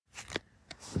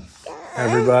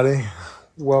Everybody,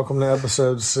 welcome to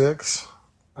episode 6.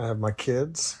 I have my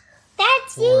kids.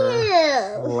 That's We're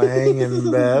you. laying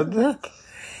in bed,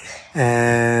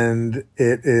 and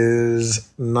it is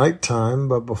nighttime.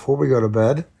 But before we go to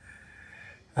bed,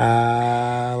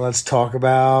 let's talk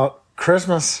about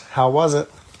Christmas. How was it?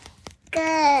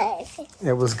 Good.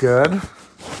 It was good.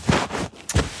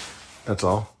 That's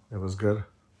all. It was good.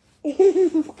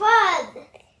 Fun.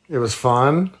 It was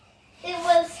fun. It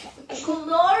was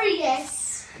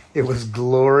glorious. It was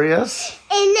glorious.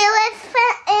 And it was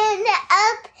fun.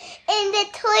 And the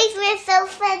toys were so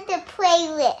fun to play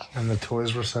with. And the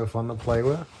toys were so fun to play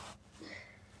with.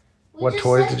 What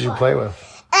toys did you play with?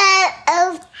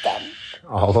 Of them.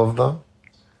 All of them?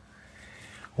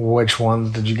 Which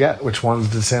ones did you get? Which ones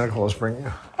did Santa Claus bring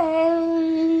you?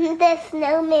 The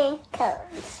snowman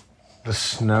cones. The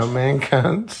snowman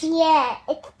cones? Yeah,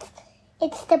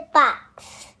 it's the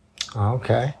box.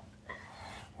 Okay.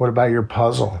 What about your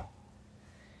puzzle?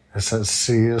 It says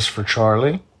C is for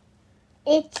Charlie.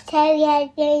 It's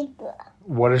Charlie Rainbow.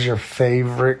 What is your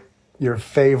favorite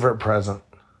present?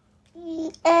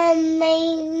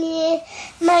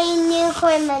 My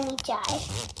unicorn money jar.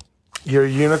 Your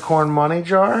unicorn money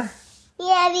jar?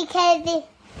 Yeah, because I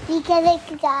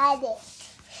got it.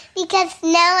 Because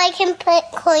now I can put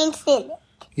coins in it.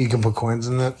 You can put coins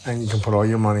in it, and you can put all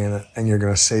your money in it, and you're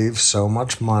going to save so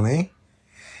much money.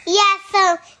 Yeah,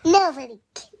 so nobody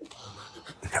can.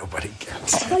 Nobody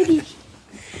gets it.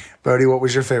 Bodhi, what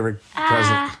was your favorite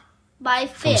present My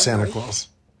from family. Santa Claus?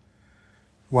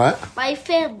 What? My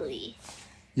family.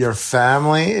 Your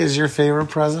family is your favorite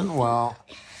present? Well,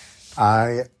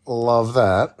 I love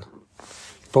that.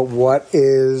 But what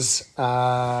is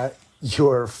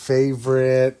your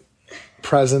favorite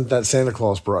present that Santa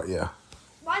Claus brought you?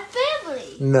 My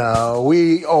family. No,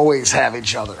 we always have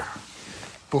each other.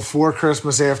 Before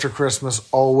Christmas, after Christmas,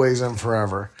 always and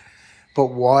forever. But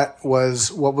what was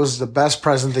the best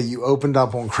present that you opened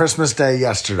up on Christmas Day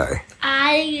yesterday?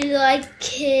 I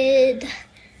liked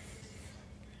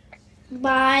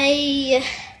my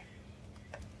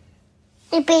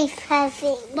The base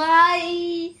present.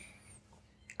 my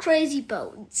Crazy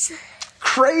Bones.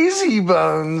 Crazy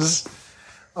Bones.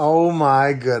 Oh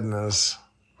my goodness.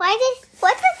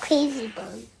 What's a crazy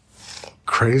bone?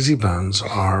 Crazy Bones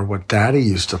are what Daddy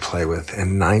used to play with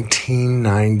in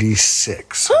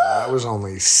 1996. I was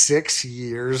only 6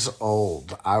 years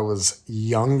old. I was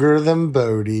younger than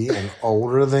Bodhi and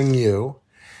older than you.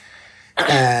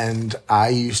 And I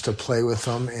used to play with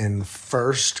them in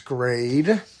first grade.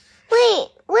 Wait.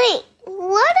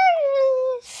 What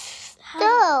are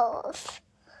those?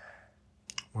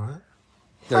 What?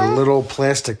 They're little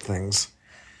plastic things.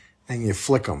 And you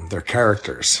flick them. They're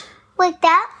characters. Like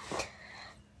that?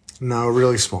 No,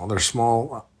 really small. They're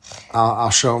small. I'll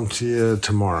show them to you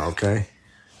tomorrow, okay?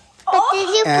 But did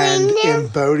you And bring them? in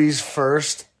Bodhi's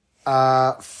first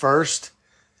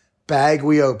bag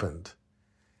we opened,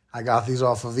 I got these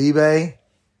off of eBay.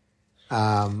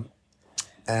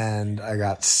 And I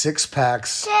got 6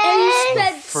 packs. And you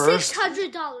spent first-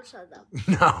 $600 on them.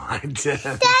 No, I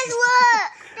didn't. Dad,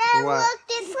 What? look,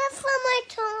 this was from my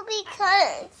Toby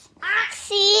cards.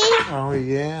 See? Oh,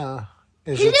 yeah.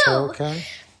 Is You your toe know. okay?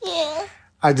 Yeah.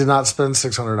 I did not spend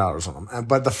 $600 on them.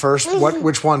 But the first,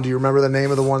 which one? Do you remember the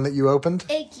name of the one that you opened?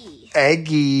 Eggy.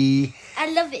 Eggy. I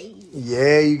love Eggy.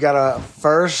 Yeah, you got a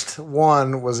first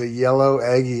one was a yellow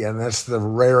Eggy, and that's the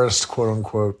rarest, quote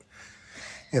unquote,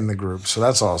 in the group. So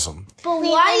that's awesome. But Wait,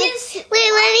 why let is me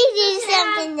do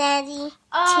something, Daddy.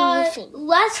 TV.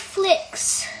 less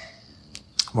flicks?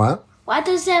 What? Why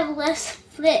does it have less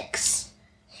flicks?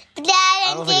 Dad,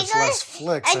 I don't think it's less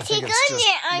flicks. I think it's just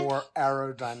more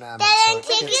aerodynamic. Dad, So I'm it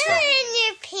taking gets it in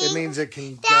your pink. It means it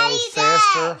can go Daddy,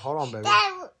 faster. Dad. Hold on, baby.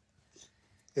 Dad,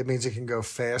 It means it can go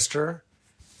faster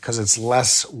because it's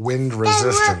less wind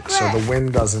resistant. So the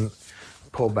wind doesn't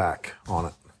pull back on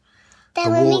it.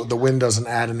 The wind doesn't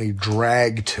add any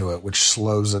drag to it, which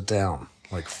slows it down,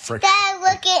 like friction. Dad,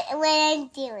 look at what I'm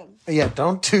doing. Yeah,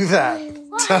 don't do that.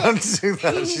 Don't do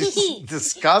that. She's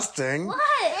disgusting. What?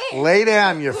 Lay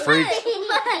down, you freak.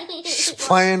 What? She's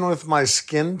playing with my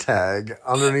skin tag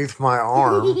underneath my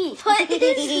arm. What is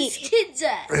this kid's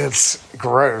at? It's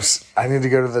gross. I need to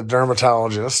go to the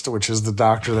dermatologist, which is the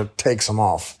doctor that takes them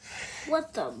off.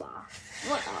 What the off?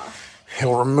 What off?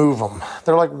 He'll remove them.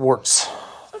 They're like warts.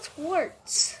 What's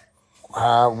warts?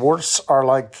 Warts are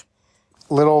like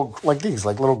little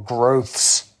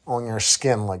growths on your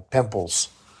skin, like pimples.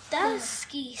 That's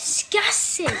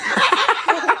disgusting.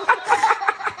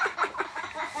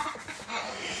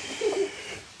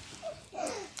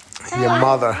 Your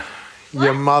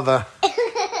mother.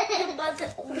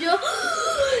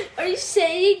 Are Are you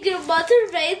saying your mother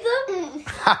made them?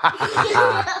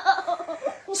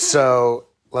 So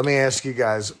let me ask you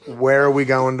guys, where are we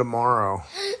going tomorrow?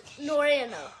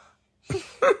 Norano. We're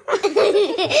going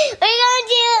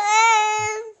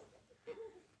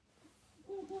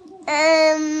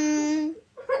to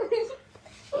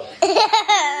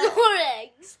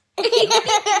Noregs.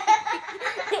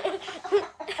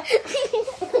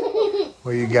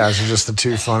 Well, you guys are just the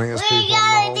two funniest people in the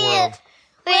whole world.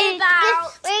 We're going to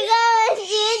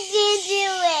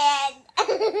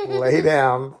Lay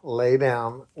down.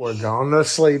 We're going to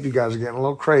sleep. You guys are getting a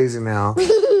little crazy now.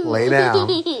 Lay down.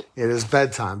 It is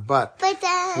bedtime. But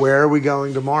where are we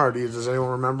going tomorrow? Does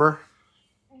anyone remember?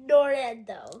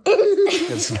 Norando.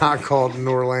 It's not called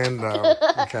Norlando.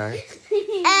 Okay.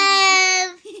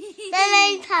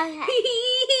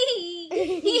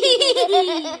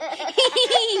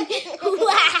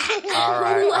 All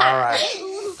right.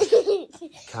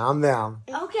 Calm down.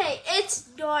 Okay, it's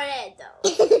Norando.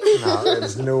 No,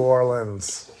 it's New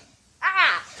Orleans.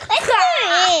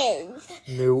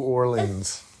 New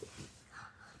Orleans.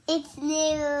 It's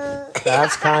new.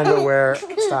 That's kind of where.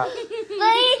 Stop.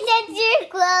 But you said you're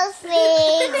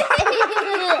closing.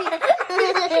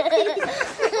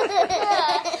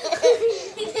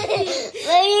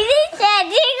 But you said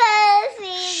you're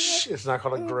closing. Shh, it's not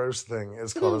called a gross thing.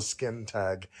 It's called a skin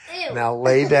tag. Ew. Now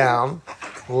lay down.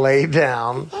 Lay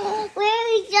down. Where are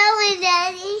we going,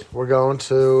 Daddy? We're going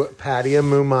to Patty and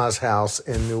Muma's house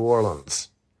in New Orleans.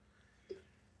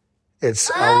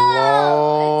 It's a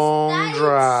long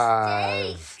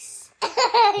drive.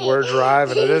 We're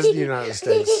driving. It is the United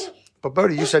States. But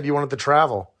Bodhi, you said you wanted to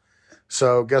travel.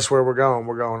 So guess where we're going?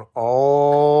 We're going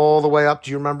all the way up.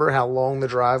 Do you remember how long the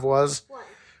drive was? What?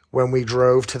 When we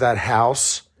drove to that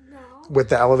house with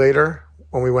the elevator?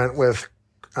 When we went with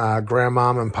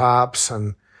Grandmom and Pops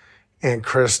and Aunt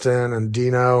Kristen and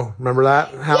Dino. Remember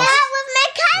that house? Yeah, with my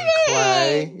cousin.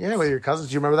 Clay. Yeah, with your cousins.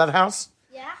 Do you remember that house?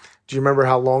 Yeah. Do you remember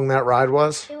how long that ride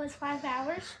was? It was 5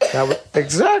 hours. That was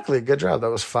exactly. Good job. That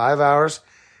was 5 hours.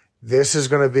 This is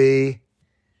going to be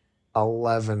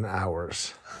 11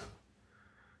 hours.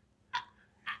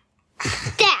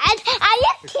 Dad, are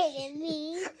you kidding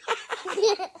me?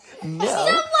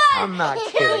 No, I'm not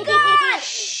kidding you.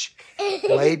 Shh.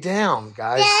 Lay down,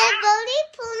 guys. Dad, Bodhi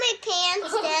pull my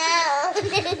pants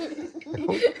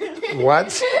down.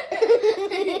 What?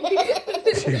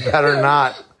 You better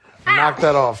not. Knock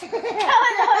that off.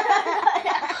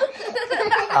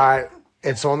 All right.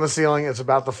 It's on the ceiling. It's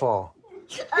about to fall.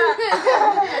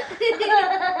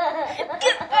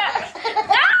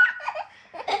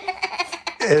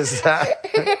 Is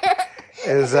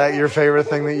that your favorite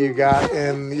thing that you got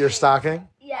in your stocking?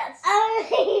 Yes.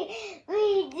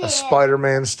 We did. A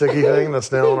Spider-Man sticky thing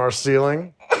that's now on our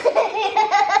ceiling?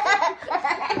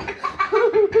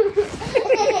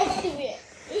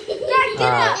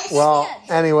 Well,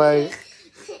 anyway,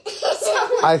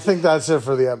 I think that's it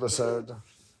for the episode.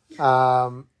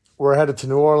 We're headed to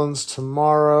New Orleans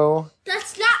tomorrow.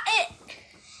 That's not it.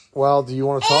 Well, do you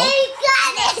want to talk?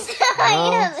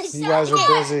 No, you guys are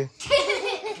busy.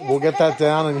 We'll get that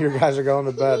down and you guys are going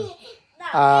to bed.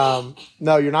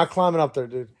 No, you're not climbing up there,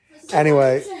 dude.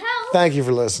 Anyway, thank you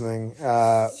for listening.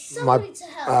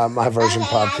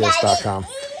 MyVersionPodcast.com.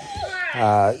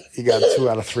 You got 2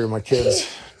 out of 3 of my kids,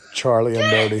 Charlie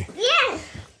and Bodhi. Yeah.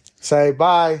 Say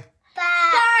bye.